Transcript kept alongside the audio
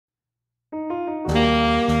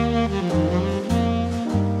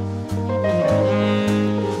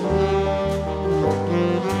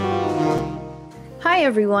Hi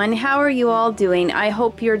everyone, how are you all doing? I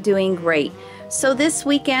hope you're doing great. So this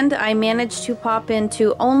weekend I managed to pop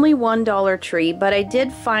into only one Dollar Tree, but I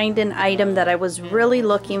did find an item that I was really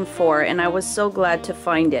looking for and I was so glad to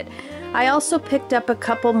find it. I also picked up a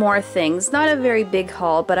couple more things, not a very big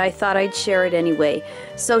haul, but I thought I'd share it anyway.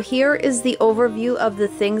 So here is the overview of the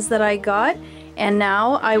things that I got, and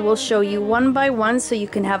now I will show you one by one so you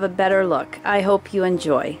can have a better look. I hope you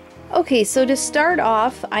enjoy. Okay, so to start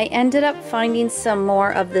off, I ended up finding some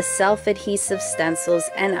more of the self-adhesive stencils,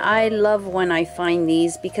 and I love when I find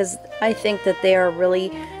these because I think that they are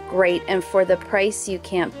really great, and for the price you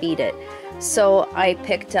can't beat it. So I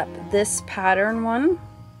picked up this pattern one,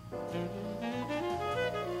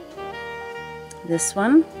 this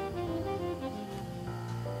one.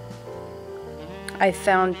 I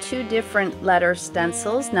found two different letter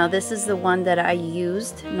stencils. Now this is the one that I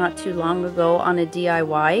used not too long ago on a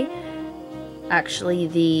DIY. Actually,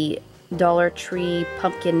 the Dollar Tree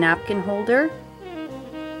pumpkin napkin holder.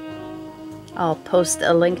 I'll post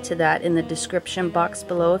a link to that in the description box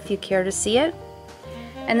below if you care to see it.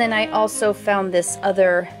 And then I also found this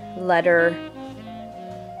other letter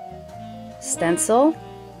stencil.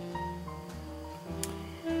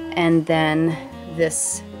 And then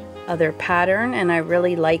this other pattern, and I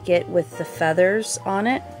really like it with the feathers on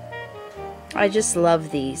it. I just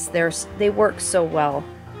love these. They work so well.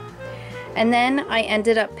 And then I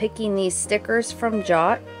ended up picking these stickers from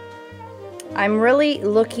Jot. I'm really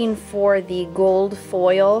looking for the gold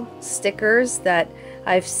foil stickers that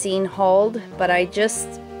I've seen hauled, but I just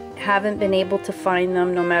haven't been able to find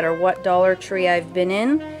them no matter what Dollar Tree I've been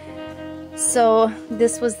in. So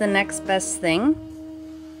this was the next best thing.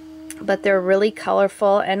 But they're really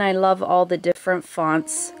colorful and I love all the different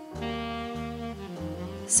fonts.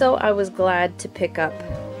 So I was glad to pick up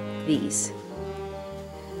these.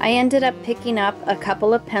 I ended up picking up a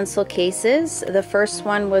couple of pencil cases. The first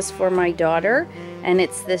one was for my daughter, and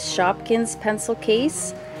it's this Shopkins pencil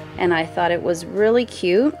case, and I thought it was really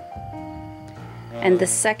cute. And the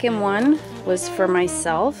second one was for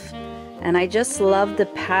myself, and I just love the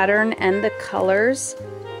pattern and the colors.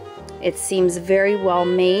 It seems very well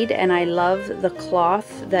made, and I love the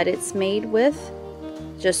cloth that it's made with.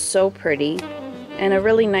 Just so pretty, and a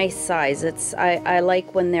really nice size. I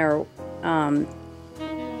like when they're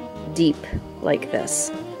deep like this.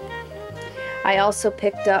 I also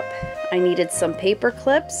picked up, I needed some paper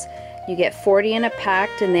clips. You get 40 in a pack,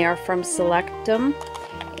 and they are from Selectum,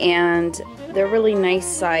 and they're really nice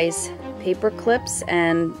size paper clips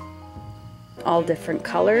and all different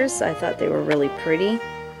colors. I thought they were really pretty.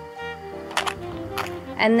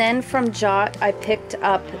 And then from Jot, I picked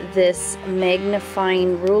up this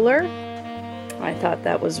magnifying ruler. I thought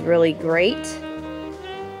that was really great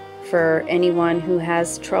for anyone who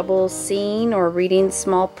has trouble seeing or reading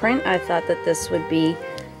small print. I thought that this would be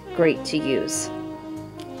great to use.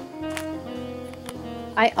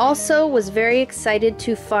 I also was very excited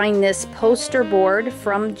to find this poster board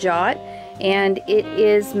from Jot, and it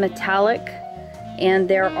is metallic, and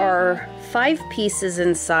there are 5 pieces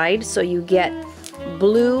inside, so you get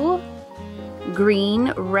blue,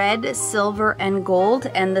 green, red, silver, and gold,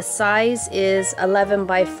 and the size is 11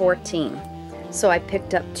 by 14. So I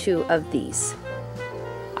picked up 2 of these.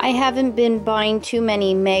 I haven't been buying too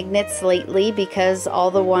many magnets lately because all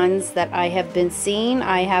the ones that I have been seeing,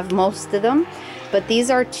 I have most of them. But these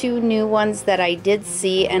are 2 new ones that I did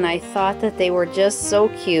see, and I thought that they were just so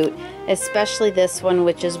cute, especially this one,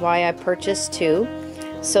 which is why I purchased 2.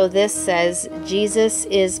 So this says, Jesus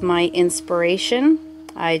is my inspiration.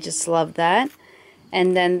 I just love that.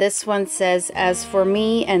 And then this one says, as for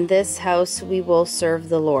me and this house, we will serve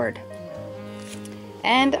the Lord.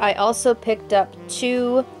 And I also picked up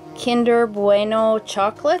 2 Kinder Bueno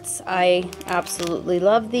chocolates. I absolutely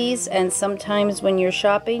love these, and sometimes when you're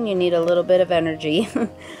shopping you need a little bit of energy.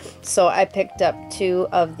 So I picked up 2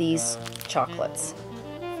 of these chocolates.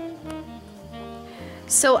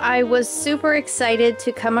 So I was super excited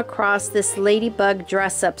to come across this Ladybug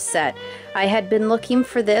dress-up set. I had been looking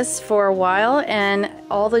for this for a while, and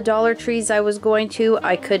all the Dollar Trees I was going to,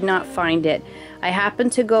 I could not find it. I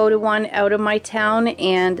happened to go to one out of my town,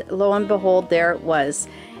 and lo and behold, there it was.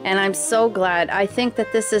 And I'm so glad. I think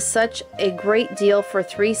that this is such a great deal for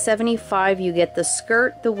 $3.75. You get the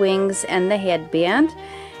skirt, the wings, and the headband,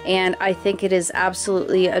 and I think it is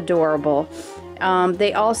absolutely adorable.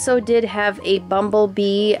 They also did have a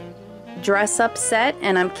Bumblebee dress-up set,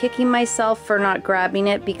 and I'm kicking myself for not grabbing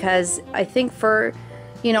it because I think for,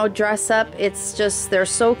 you know, dress-up, it's just, they're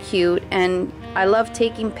so cute, and I love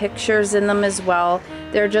taking pictures in them as well.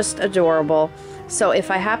 They're just adorable. So if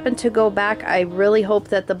I happen to go back, I really hope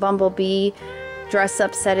that the Bumblebee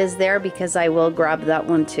dress-up set is there because I will grab that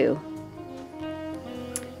one too.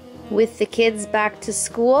 With the kids back to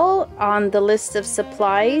school, on the list of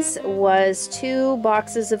supplies was 2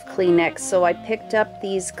 boxes of Kleenex. So I picked up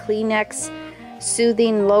these Kleenex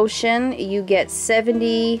Soothing Lotion. You get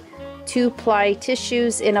 72 ply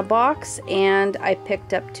tissues in a box, and I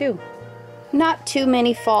picked up 2. Not too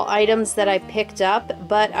many fall items that I picked up,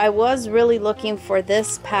 but I was really looking for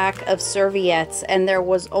this pack of serviettes, and there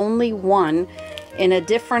was only one in a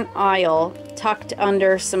different aisle tucked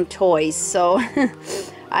under some toys. So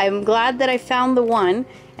I'm glad that I found the one,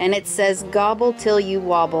 and it says "Gobble till you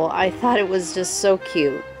wobble." I thought it was just so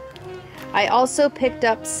cute. I also picked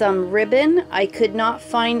up some ribbon. I could not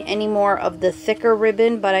find any more of the thicker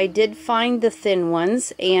ribbon, but I did find the thin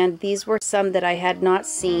ones, and these were some that I had not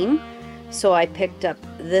seen. So I picked up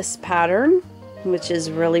this pattern, which is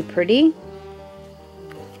really pretty.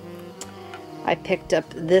 I picked up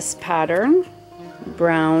this pattern,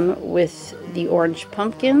 brown with the orange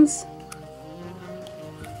pumpkins.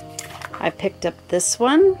 I picked up this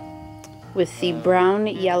one with the brown,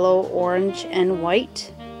 yellow, orange, and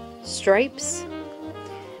white stripes.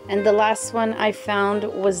 And the last one I found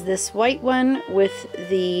was this white one with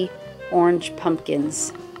the orange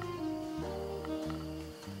pumpkins.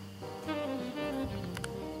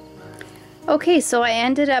 Okay, so I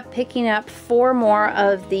ended up picking up 4 more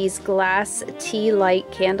of these glass tea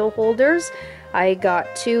light candle holders. I got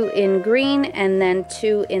 2 in green and then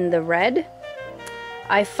 2 in the red.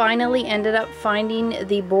 I finally ended up finding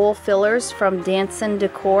the bowl fillers from Danson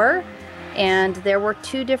Decor, and there were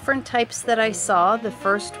 2 different types that I saw. The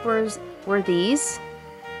first were these,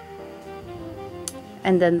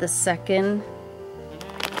 and then the second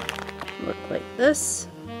looked like this.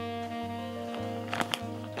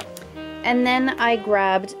 And then I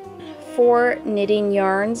grabbed 4 knitting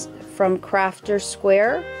yarns from Crafter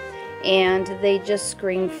Square, and they just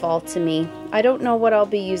scream fall to me. I don't know what I'll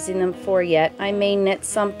be using them for yet. I may knit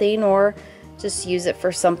something or just use it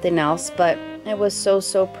for something else, but it was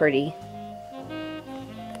so pretty.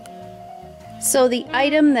 So the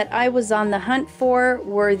item that I was on the hunt for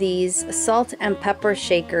were these salt and pepper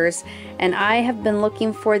shakers, and I have been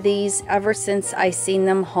looking for these ever since I seen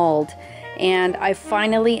them hauled. And I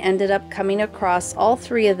finally ended up coming across all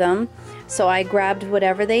 3 of them, so I grabbed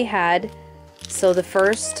whatever they had. So the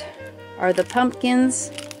first are the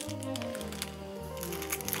pumpkins,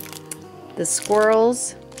 the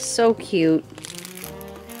squirrels, so cute,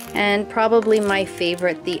 and probably my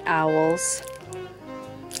favorite, the owls,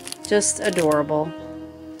 just adorable.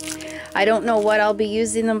 I don't know what I'll be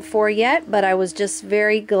using them for yet, but I was just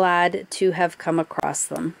very glad to have come across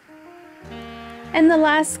them. And the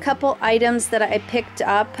last couple items that I picked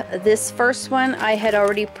up, this first one I had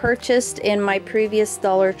already purchased in my previous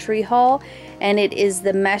Dollar Tree haul, and it is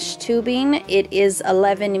the mesh tubing. It is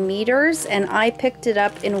 11 meters, and I picked it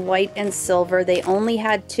up in white and silver. They only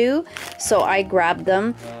had 2, so I grabbed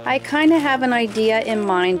them. I kind of have an idea in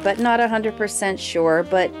mind, but not 100% sure.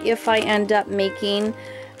 But if I end up making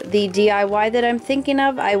the DIY that I'm thinking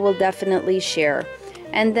of, I will definitely share.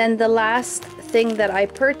 And then the last thing that I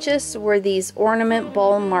purchased were these ornament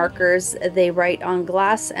ball markers. They write on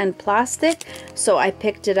glass and plastic, so I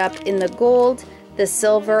picked it up in the gold, the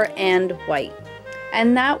silver, and white.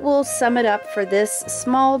 And that will sum it up for this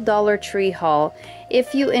small Dollar Tree haul.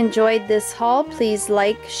 If you enjoyed this haul, please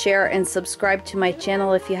like, share, and subscribe to my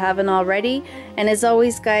channel if you haven't already. And as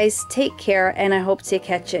always, guys, take care, and I hope to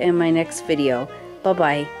catch you in my next video.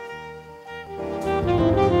 Bye-bye.